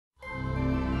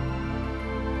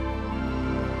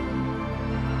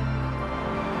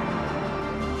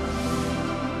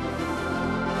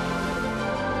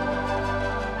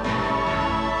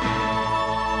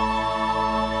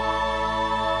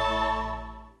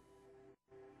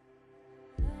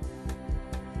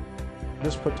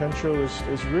this potential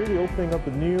is really opening up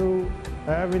a new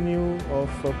avenue of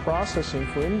processing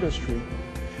for industry.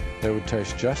 They would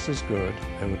taste just as good,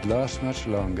 they would last much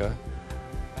longer,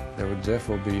 they would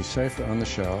therefore be safer on the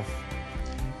shelf,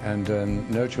 and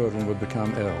no children would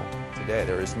become ill. Today,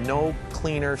 there is no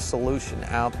cleaner solution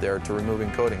out there to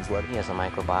removing coatings. As a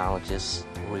microbiologist,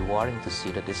 rewarding to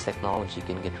see that this technology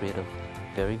can get rid of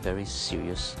very, very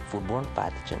serious foodborne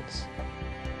pathogens.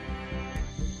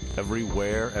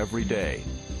 Everywhere, every day.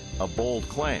 A bold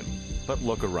claim, but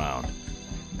look around.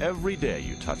 Every day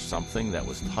you touch something that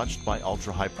was touched by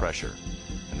ultra-high pressure.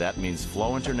 And that means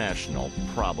Flow International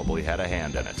probably had a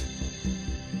hand in it.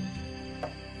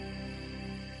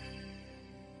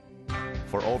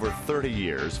 For over 30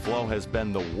 years, Flow has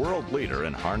been the world leader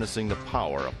in harnessing the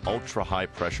power of ultra-high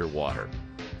pressure water.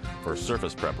 For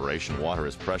surface preparation, water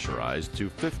is pressurized to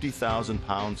 50,000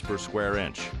 pounds per square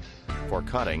inch. For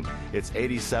cutting, it's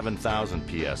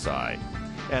 87,000 psi.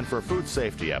 And for food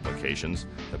safety applications,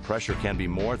 the pressure can be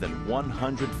more than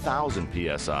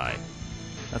 100,000 psi.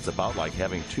 That's about like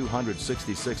having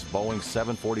 266 Boeing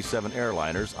 747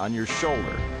 airliners on your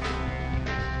shoulder.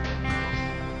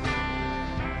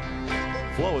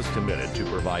 Flow is committed to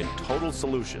provide total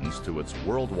solutions to its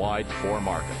worldwide core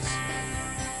markets.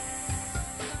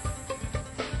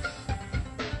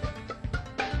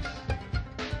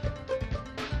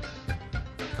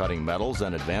 Cutting metals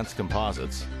and advanced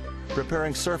composites,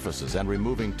 preparing surfaces and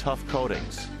removing tough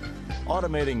coatings,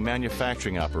 automating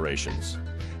manufacturing operations,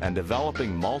 and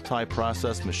developing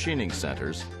multi-process machining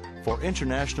centers for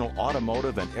international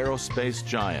automotive and aerospace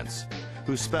giants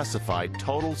who specify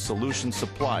total solution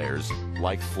suppliers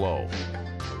like Flow.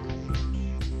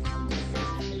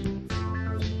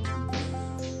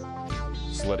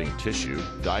 Slitting tissue,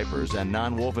 diapers, and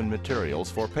non-woven materials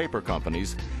for paper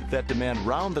companies that demand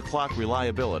round-the-clock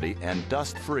reliability and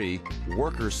dust-free,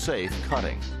 worker-safe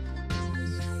cutting.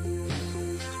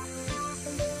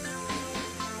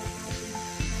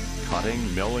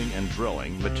 Cutting, milling, and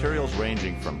drilling materials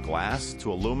ranging from glass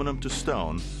to aluminum to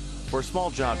stone for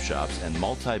small job shops and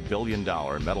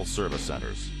multi-billion-dollar metal service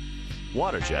centers.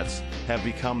 Waterjets have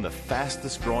become the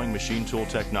fastest-growing machine tool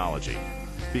technology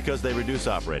because they reduce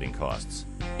operating costs,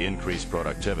 increase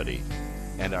productivity,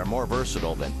 and are more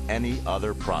versatile than any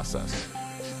other process.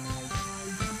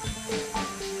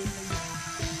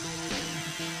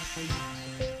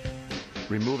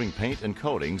 Removing paint and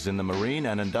coatings in the marine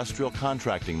and industrial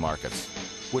contracting markets,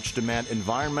 which demand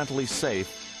environmentally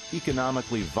safe,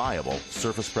 economically viable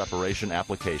surface preparation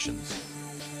applications.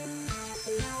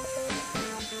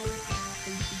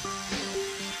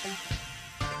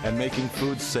 And making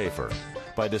food safer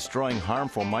by destroying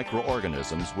harmful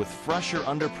microorganisms with fresher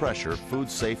under pressure food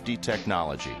safety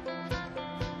technology.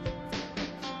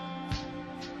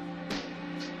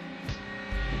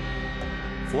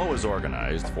 Flow is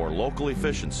organized for local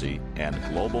efficiency and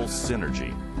global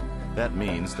synergy. That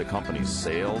means the company's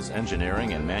sales,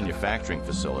 engineering, and manufacturing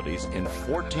facilities in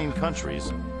 14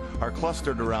 countries are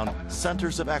clustered around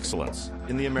centers of excellence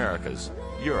in the Americas,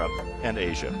 Europe, and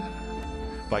Asia.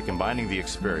 By combining the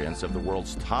experience of the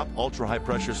world's top ultra-high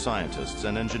pressure scientists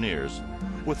and engineers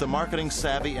with the marketing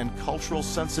savvy and cultural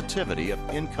sensitivity of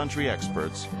in-country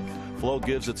experts, Flow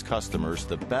gives its customers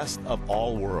the best of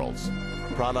all worlds,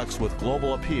 products with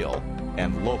global appeal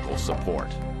and local support.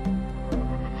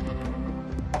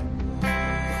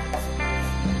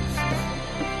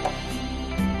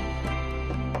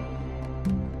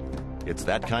 It's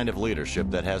that kind of leadership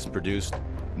that has produced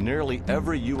nearly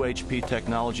every UHP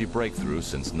technology breakthrough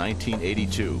since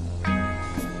 1982.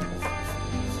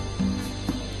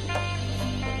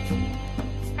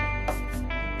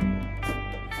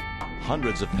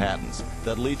 Hundreds of patents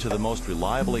that lead to the most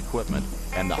reliable equipment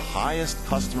and the highest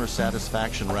customer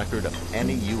satisfaction record of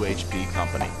any UHP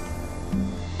company.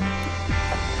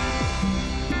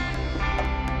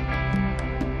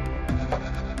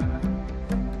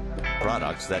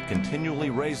 Products that continually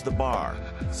raise the bar,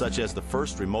 such as the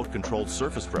first remote-controlled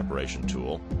surface preparation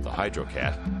tool, the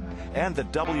Hydrocat, and the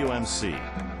WMC,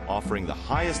 offering the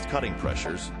highest cutting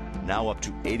pressures, now up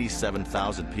to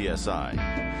 87,000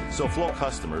 psi. So Flow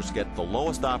customers get the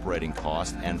lowest operating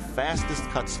cost and fastest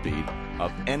cut speed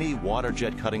of any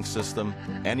Waterjet cutting system,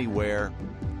 anywhere,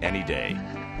 any day.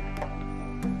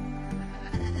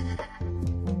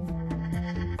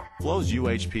 Flow's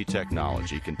UHP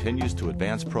technology continues to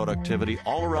advance productivity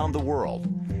all around the world,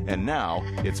 and now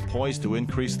it's poised to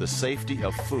increase the safety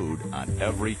of food on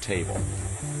every table.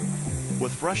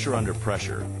 With fresher under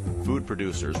pressure, food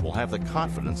producers will have the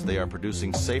confidence they are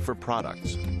producing safer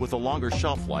products with a longer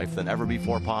shelf life than ever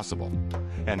before possible,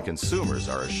 and consumers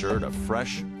are assured of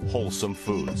fresh, wholesome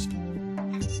foods.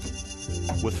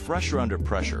 With Fresher Under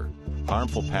Pressure,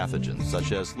 harmful pathogens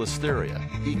such as Listeria,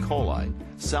 E. coli,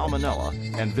 Salmonella,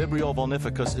 and Vibrio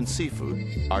vulnificus in seafood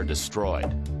are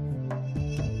destroyed.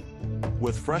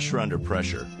 With Fresher Under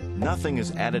Pressure, nothing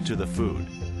is added to the food,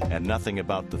 and nothing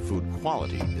about the food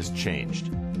quality is changed.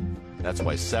 That's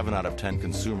why 7 out of 10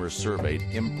 consumers surveyed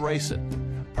embrace it,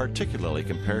 particularly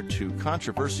compared to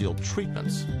controversial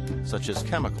treatments such as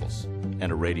chemicals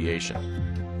and irradiation.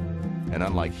 And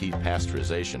unlike heat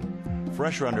pasteurization,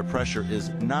 Fresher Under Pressure is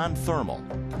non-thermal,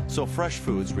 so fresh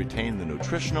foods retain the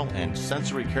nutritional and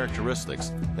sensory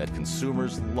characteristics that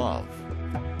consumers love.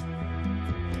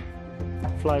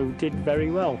 Flo did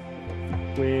very well.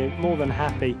 We're more than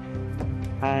happy,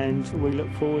 and we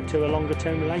look forward to a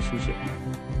longer-term relationship.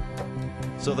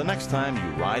 So the next time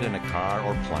you ride in a car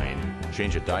or plane,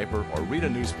 change a diaper or read a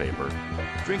newspaper,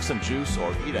 drink some juice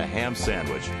or eat a ham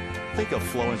sandwich, think of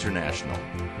Flo International.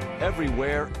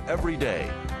 Everywhere, every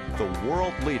day, the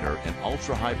world leader in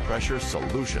ultra-high pressure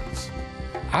solutions.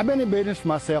 I've been in business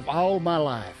myself all my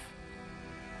life,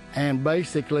 and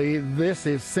basically this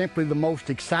is simply the most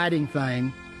exciting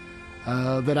thing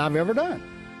that I've ever done.